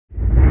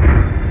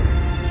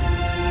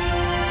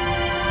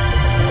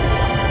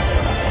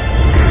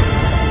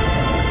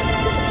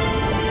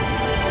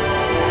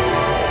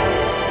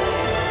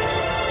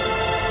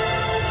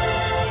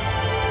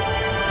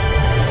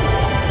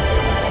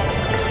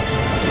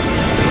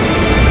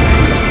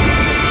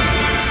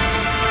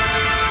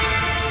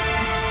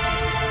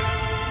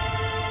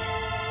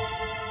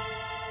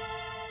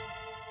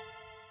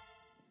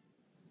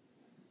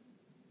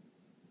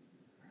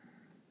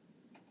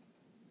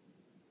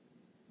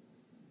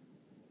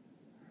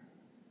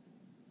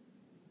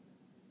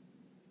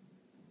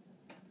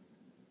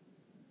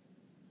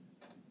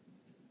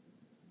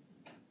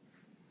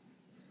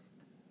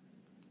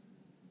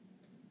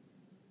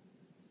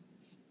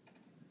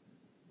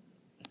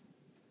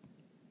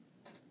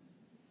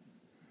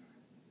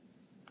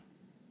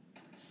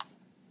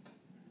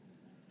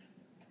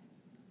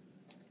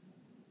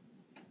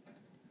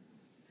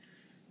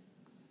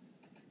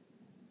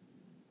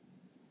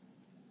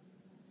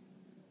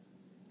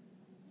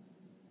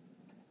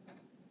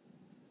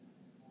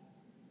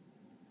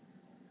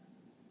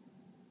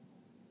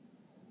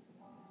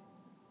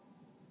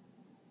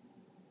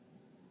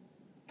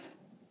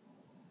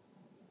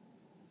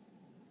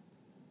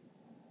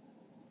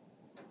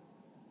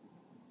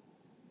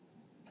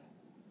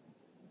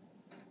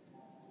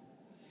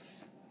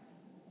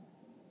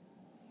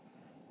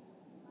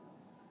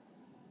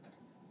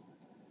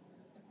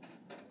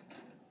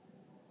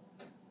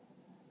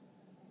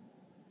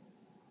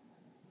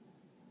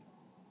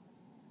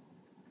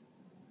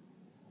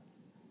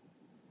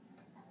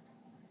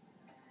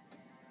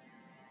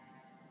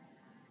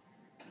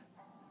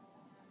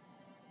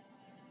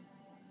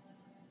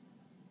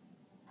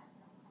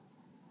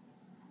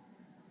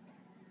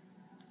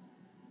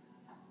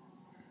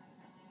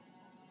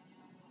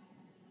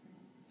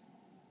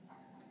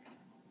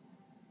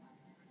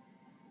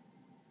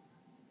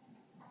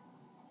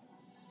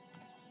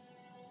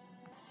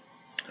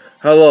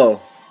Hello,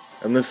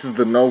 and this is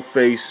the No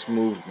Face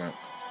Movement,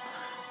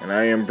 and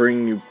I am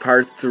bringing you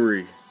part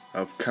 3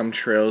 of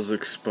ChemTrails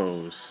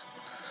Expose.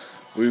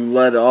 We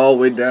led all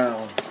the way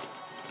down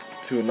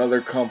to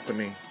another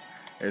company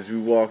as we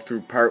walked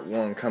through part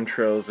 1,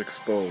 ChemTrails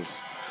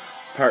Expose.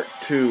 Part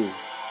 2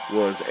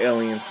 was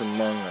Aliens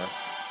Among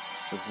Us.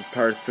 This is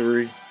part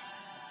 3,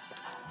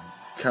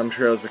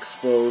 ChemTrails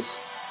Expose,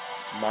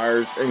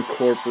 Mars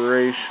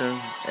Incorporation,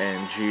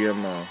 and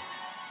GMO.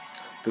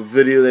 The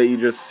video that you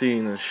just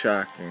seen is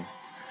shocking.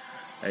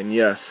 And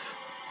yes,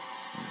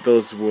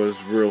 those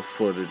was real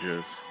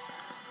footages.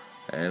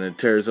 And it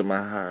tears up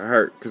my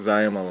heart because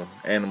I am an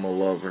animal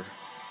lover.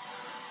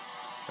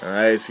 And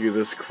I ask you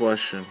this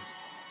question.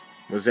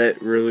 Was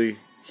that really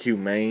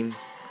humane?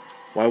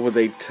 Why would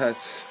they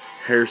test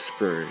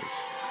hairsprays?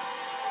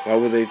 Why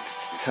would they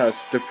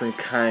test different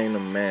kind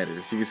of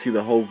matters? You can see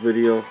the whole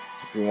video.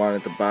 If you want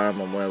at the bottom,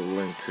 I'm going to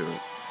link to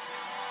it.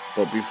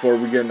 But before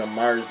we get into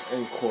Mars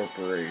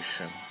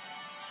Incorporation,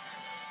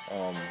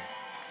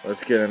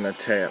 let's get in the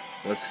tap.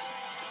 Let's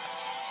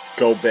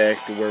go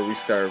back to where we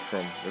started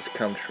from. It's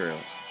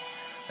ChemTrails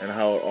and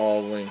how it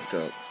all linked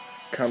up.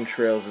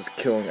 ChemTrails is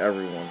killing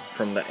everyone,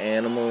 from the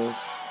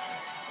animals.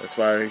 That's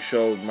why I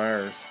showed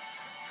Mars.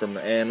 From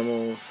the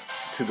animals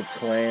to the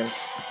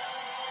plants.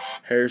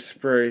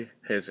 Hairspray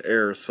has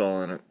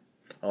aerosol in it.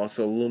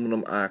 Also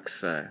aluminum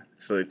oxide.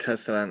 So they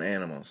tested on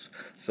animals.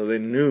 So they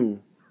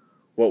knew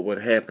what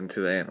would happen to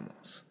the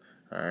animals.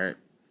 Alright?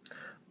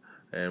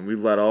 And we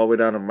led all the way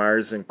down to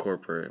Mars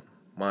Incorporated.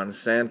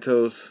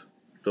 Monsanto's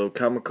build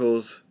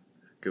chemicals,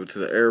 give it to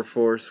the Air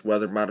Force,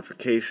 weather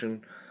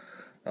modification,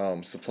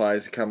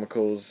 supplies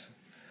chemicals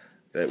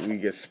that we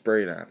get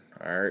sprayed on.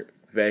 Alright?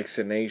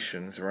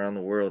 Vaccinations around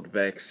the world,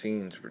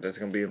 vaccines. That's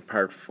going to be in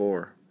part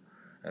 4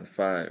 and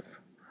 5.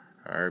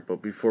 Alright,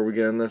 but before we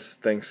get in this,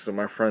 thanks to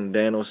my friend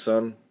Dano's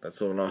son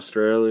that's living in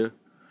Australia.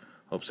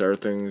 Hopes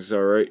everything's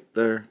alright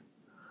there.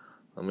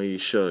 Let me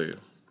show you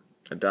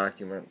a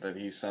document that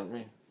he sent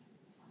me.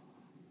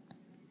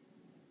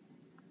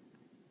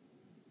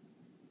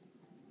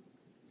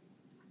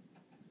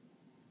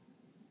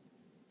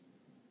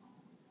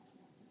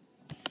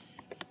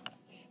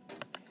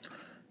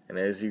 And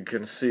as you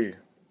can see,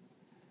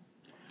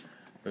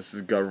 this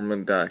is a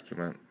government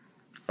document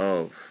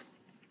of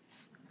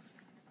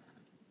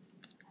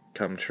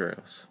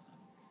ChemTrails.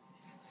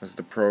 This is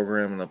the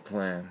program and the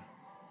plan.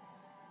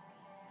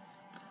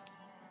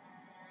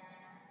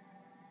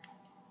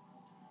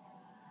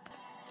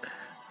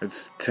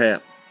 It's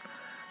TAP,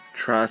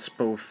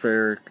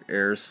 Tropospheric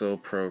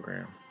Aerosol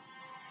Program.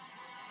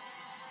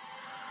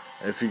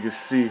 If you can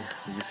see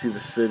the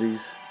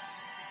cities,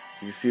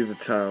 you can see the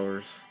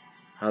towers,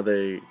 how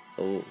they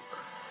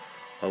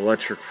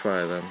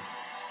electrify them.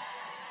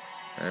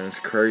 And it's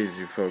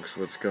crazy, folks,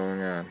 what's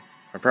going on.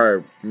 I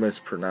probably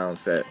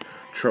mispronounced that.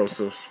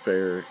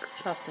 Tropospheric.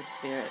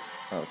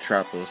 Oh,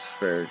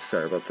 tropospheric.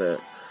 Sorry about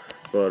that.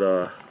 But,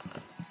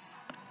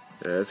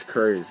 yeah, it's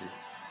crazy.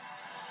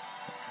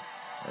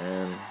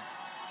 And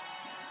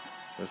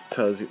this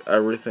tells you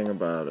everything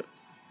about it.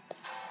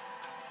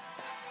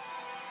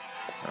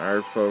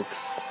 Alright,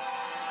 folks.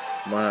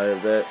 I'm going to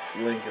have that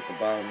link at the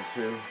bottom,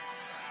 too.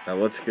 Now,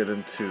 let's get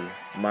into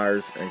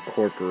Mars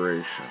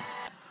Incorporation.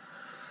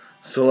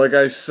 So, like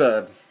I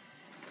said,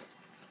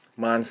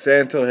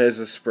 Monsanto has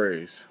the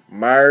sprays.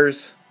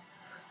 Mars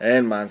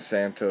and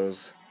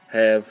Monsanto's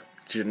have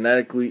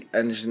genetically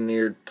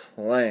engineered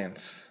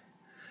plants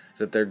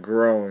that they're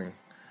growing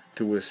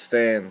to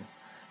withstand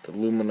the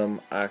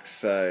aluminum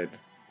oxide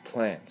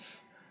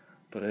plants.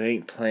 But it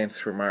ain't plants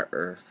from our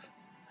earth.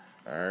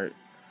 Alright?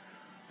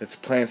 It's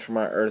plants from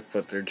our earth,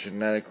 but they're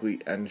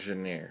genetically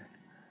engineered.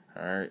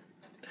 Alright?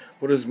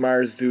 What does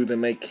Mars do? They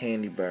make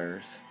candy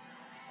bars.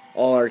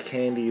 All our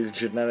candy is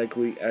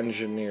genetically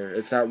engineered.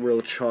 It's not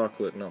real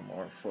chocolate no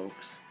more,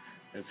 folks.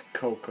 It's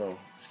cocoa.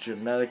 It's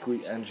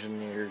genetically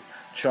engineered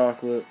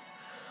chocolate.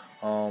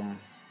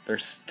 They're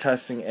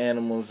testing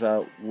animals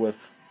out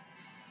with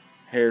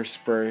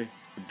hairspray,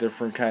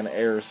 different kind of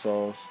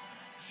aerosols,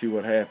 see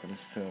what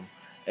happens to them,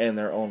 and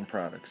their own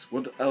products.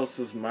 What else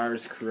does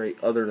Mars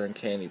create other than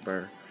candy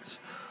bars?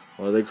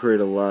 Well, they create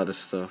a lot of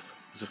stuff.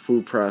 It's a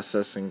food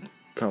processing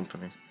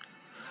company.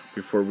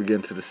 Before we get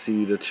into the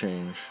seed of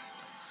change.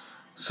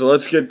 So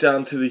let's get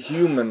down to the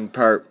human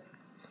part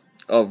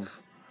of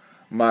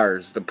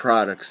Mars, the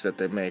products that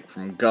they make,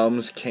 from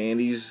gums,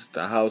 candies,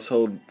 the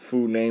household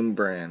food name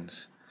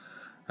brands.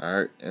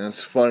 Alright, and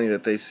it's funny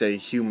that they say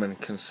human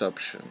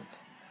consumption.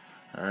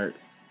 Alright,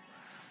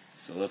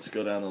 so let's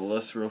go down the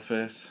list real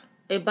fast.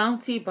 A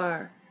Bounty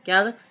Bar,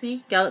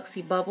 Galaxy,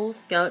 Galaxy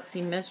Bubbles,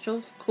 Galaxy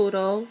Minstrels,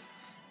 Kudos,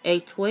 a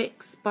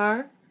Twix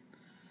Bar,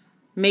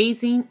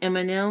 Amazing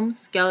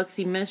M&M's,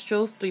 Galaxy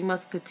Minstrels, Three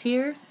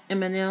Musketeers,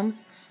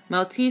 M&M's,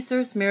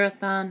 Maltesers,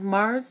 Marathon,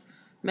 Mars,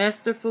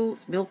 Master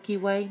Foods, Milky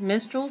Way,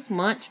 Minstrels,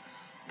 Munch,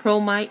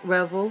 Promite,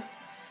 Revels,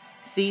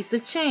 Seeds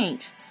of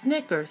Change,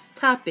 Snickers,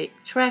 Topic,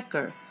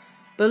 Tracker,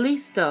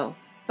 Ballisto,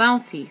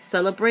 Bounty,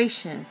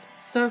 Celebrations,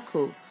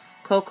 Circle,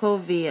 Cocoa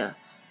Via,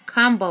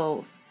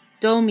 Combos,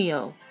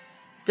 Domio,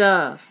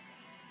 Dove,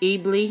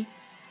 Ebly,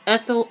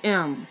 Ethel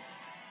M,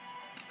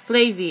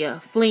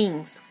 Flavia,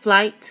 Flings,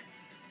 Flight,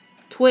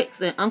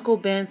 Twix, and Uncle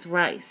Ben's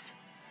Rice.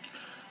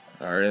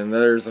 Alright, and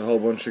there's a whole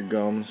bunch of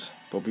gums.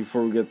 But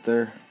before we get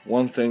there,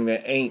 one thing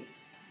that ain't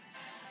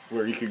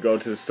where you could go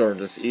to the store and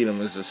just eat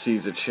them is the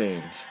Seeds of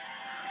Change.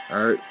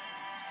 Alright,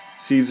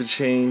 Seeds of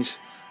Change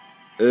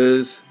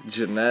is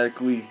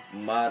genetically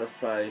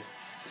modified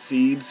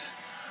seeds,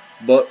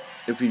 but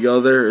if you go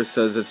there, it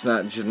says it's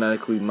not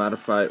genetically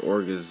modified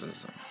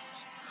organisms.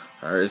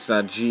 Alright, it's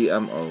not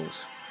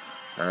GMOs.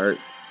 Alright,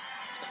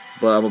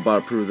 but I'm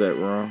about to prove that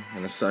wrong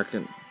in a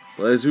second.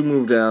 But as we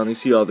move down, you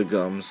see all the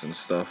gums and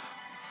stuff.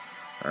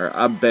 Alright,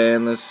 I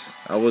banned this.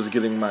 I was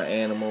getting my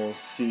animals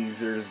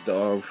Caesar's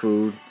dog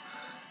food,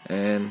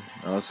 and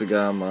I also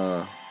got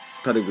my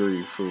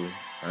pedigree food.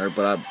 Alright,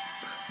 but I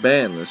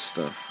banned this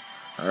stuff.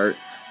 Alright,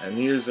 and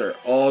these are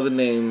all the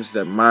names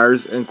that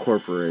Mars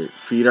Incorporate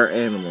feed our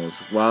animals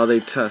while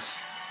they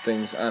test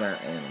things on our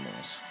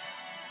animals.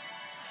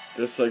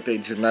 Just like they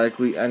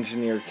genetically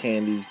engineer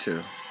candy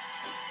too.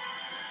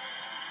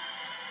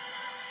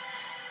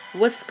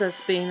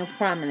 Whiskas being a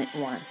prominent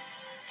one.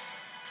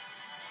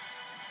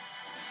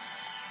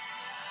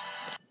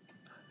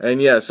 And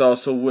yes,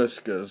 also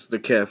Whiskas, the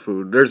cat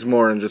food. There's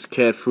more than just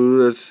cat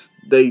food.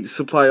 They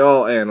supply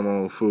all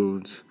animal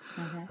foods.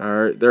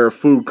 Alright, they're a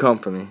food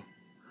company.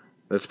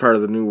 That's part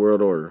of the New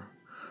World Order.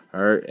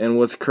 Alright, and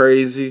what's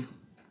crazy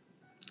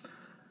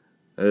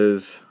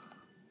is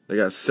they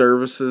got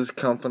services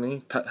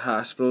company, pet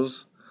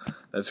hospitals.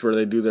 That's where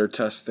they do their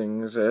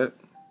testings at.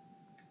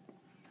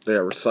 They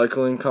got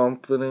recycling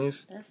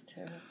companies. That's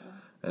terrible.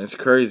 And it's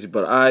crazy,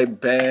 but I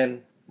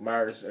ban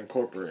Mars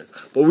Incorporated.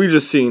 But we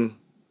just seen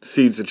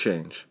Seeds of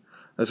Change.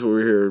 That's what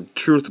we're here.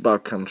 Truth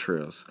about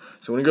chemtrails.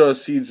 So when you go to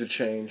Seeds of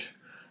Change,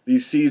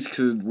 these seeds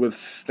could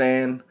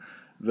withstand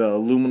the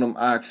aluminum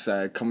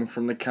oxide coming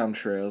from the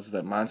chemtrails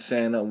that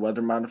Monsanto and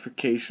Weather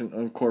Modification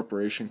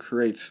Incorporation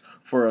creates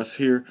for us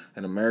here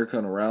in America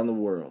and around the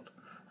world.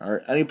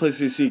 Alright, any place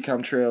you see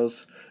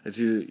chemtrails, it's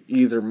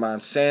either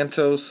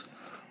Monsanto's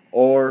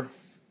or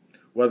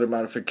Weather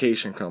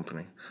Modification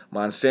Company.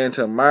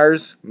 Monsanto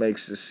Mars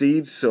makes the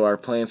seeds so our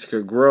plants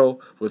could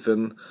grow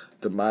within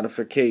the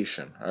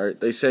modification. Alright,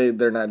 they say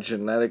they're not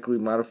genetically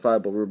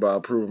modified, but we're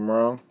about to prove them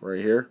wrong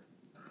right here.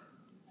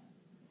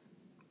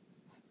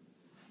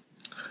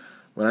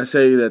 When I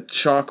say that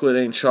chocolate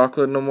ain't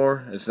chocolate no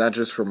more, it's not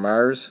just for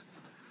Mars.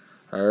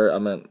 Alright, I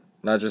meant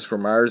not just for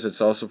Mars,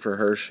 it's also for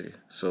Hershey.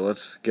 So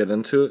let's get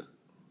into it.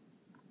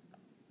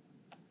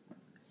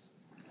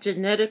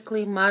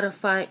 Genetically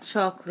modified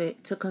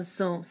chocolate to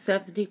consume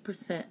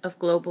 70% of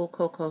global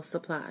cocoa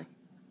supply.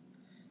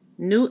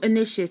 New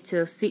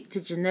initiatives seek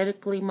to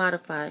genetically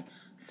modify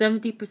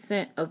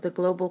 70% of the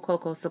global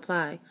cocoa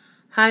supply,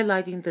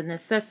 highlighting the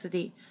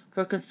necessity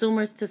for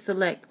consumers to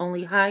select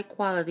only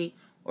high-quality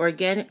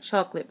organic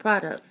chocolate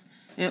products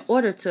in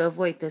order to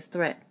avoid this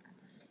threat.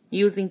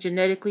 Using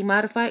genetically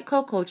modified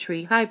cocoa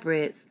tree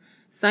hybrids,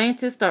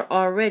 scientists are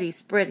already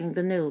spreading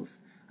the news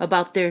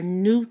about their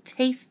new,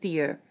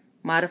 tastier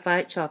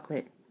modified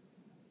chocolate.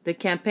 The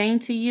campaign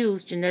to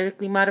use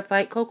genetically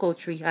modified cocoa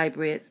tree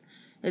hybrids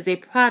is a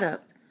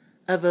product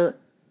of a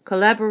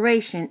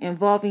collaboration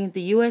involving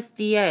the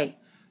USDA,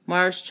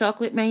 Mars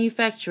chocolate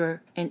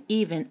manufacturer, and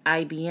even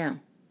IBM.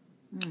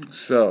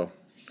 So,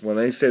 when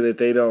they say that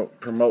they don't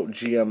promote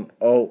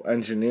GMO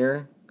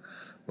engineering,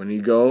 when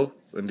you go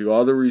and do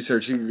all the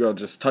research, you can go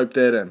just type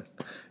that in.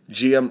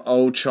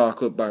 GMO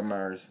chocolate by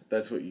Mars.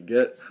 That's what you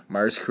get.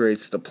 Mars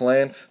creates the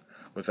plants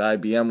with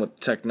IBM with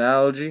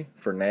technology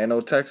for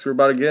nanotechs. We're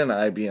about to get into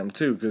IBM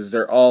too because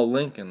they're all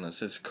linking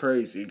this. It's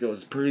crazy. It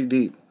goes pretty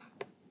deep.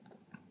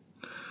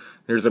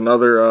 Here's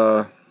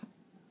another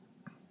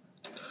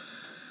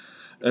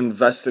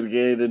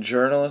investigative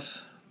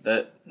journalist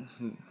that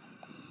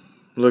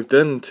looked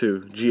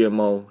into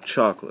GMO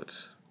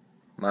chocolates.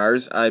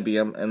 Mars,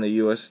 IBM, and the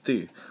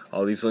USD.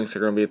 All these links are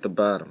going to be at the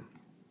bottom.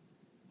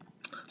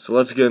 So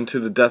let's get into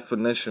the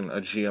definition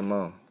of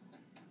GMO.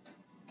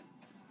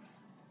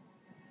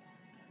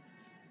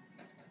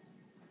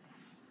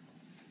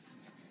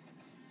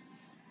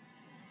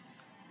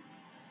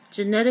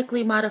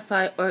 Genetically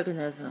modified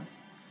organism.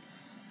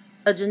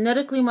 A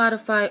genetically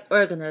modified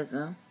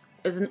organism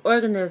is an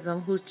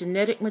organism whose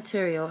genetic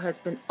material has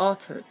been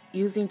altered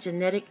using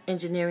genetic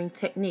engineering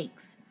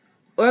techniques.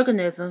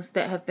 Organisms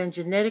that have been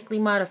genetically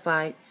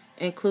modified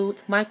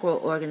include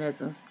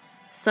microorganisms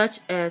such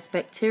as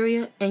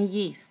bacteria and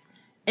yeast,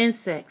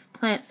 insects,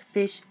 plants,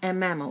 fish, and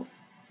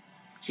mammals.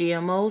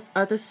 GMOs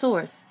are the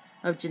source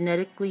of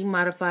genetically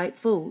modified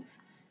foods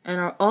and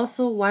are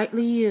also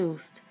widely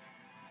used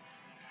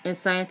in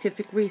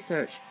scientific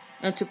research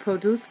and to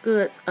produce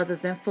goods other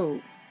than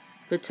food.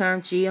 The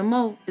term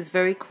GMO is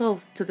very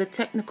close to the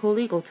technical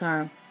legal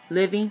term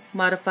living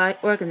modified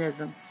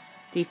organism,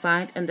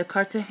 defined in the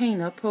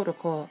Cartagena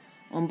Protocol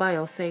on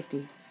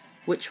Biosafety,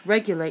 which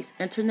regulates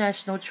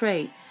international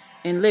trade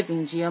in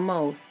living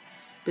GMOs.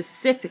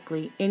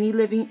 specifically any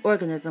living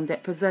organism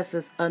that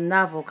possesses a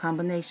novel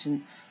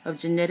combination of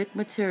genetic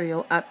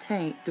material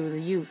obtained through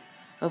the use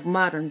of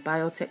modern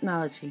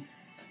biotechnology.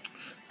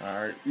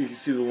 Alright, you can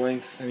see the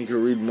links and you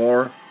can read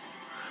more.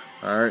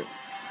 Alright,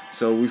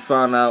 so we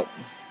found out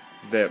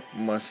that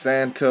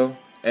Monsanto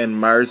and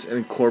Mars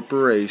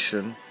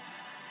Incorporation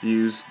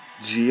used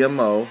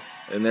GMO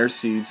in their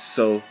seeds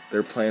so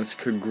their plants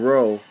could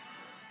grow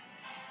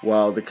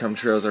while the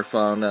chemtrails are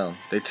falling down.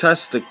 They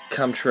test the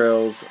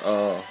chemtrails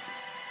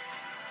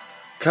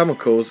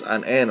chemicals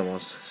on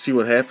animals, see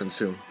what happens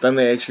to them. Then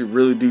they actually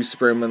really do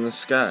spray them in the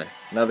sky.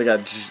 Now they got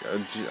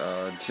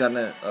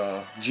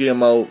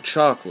GMO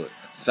chocolate.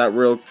 It's not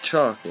real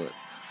chocolate.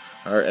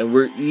 Alright, and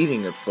we're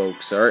eating it,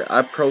 folks. Alright,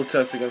 I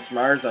protest against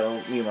Mars.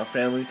 Me and my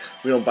family,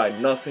 we don't buy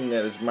nothing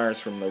that is Mars,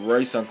 from the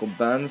rice Uncle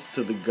Ben's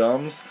to the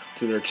gums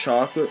to their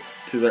chocolate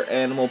to their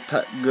animal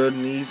pet good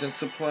needs and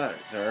supplies.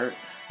 Alright,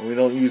 and we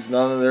don't use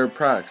none of their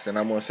products. And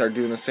I'm gonna start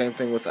doing the same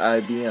thing with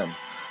IBM.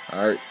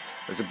 Alright,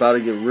 it's about to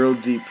get real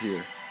deep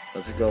here.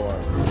 Let's go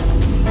on.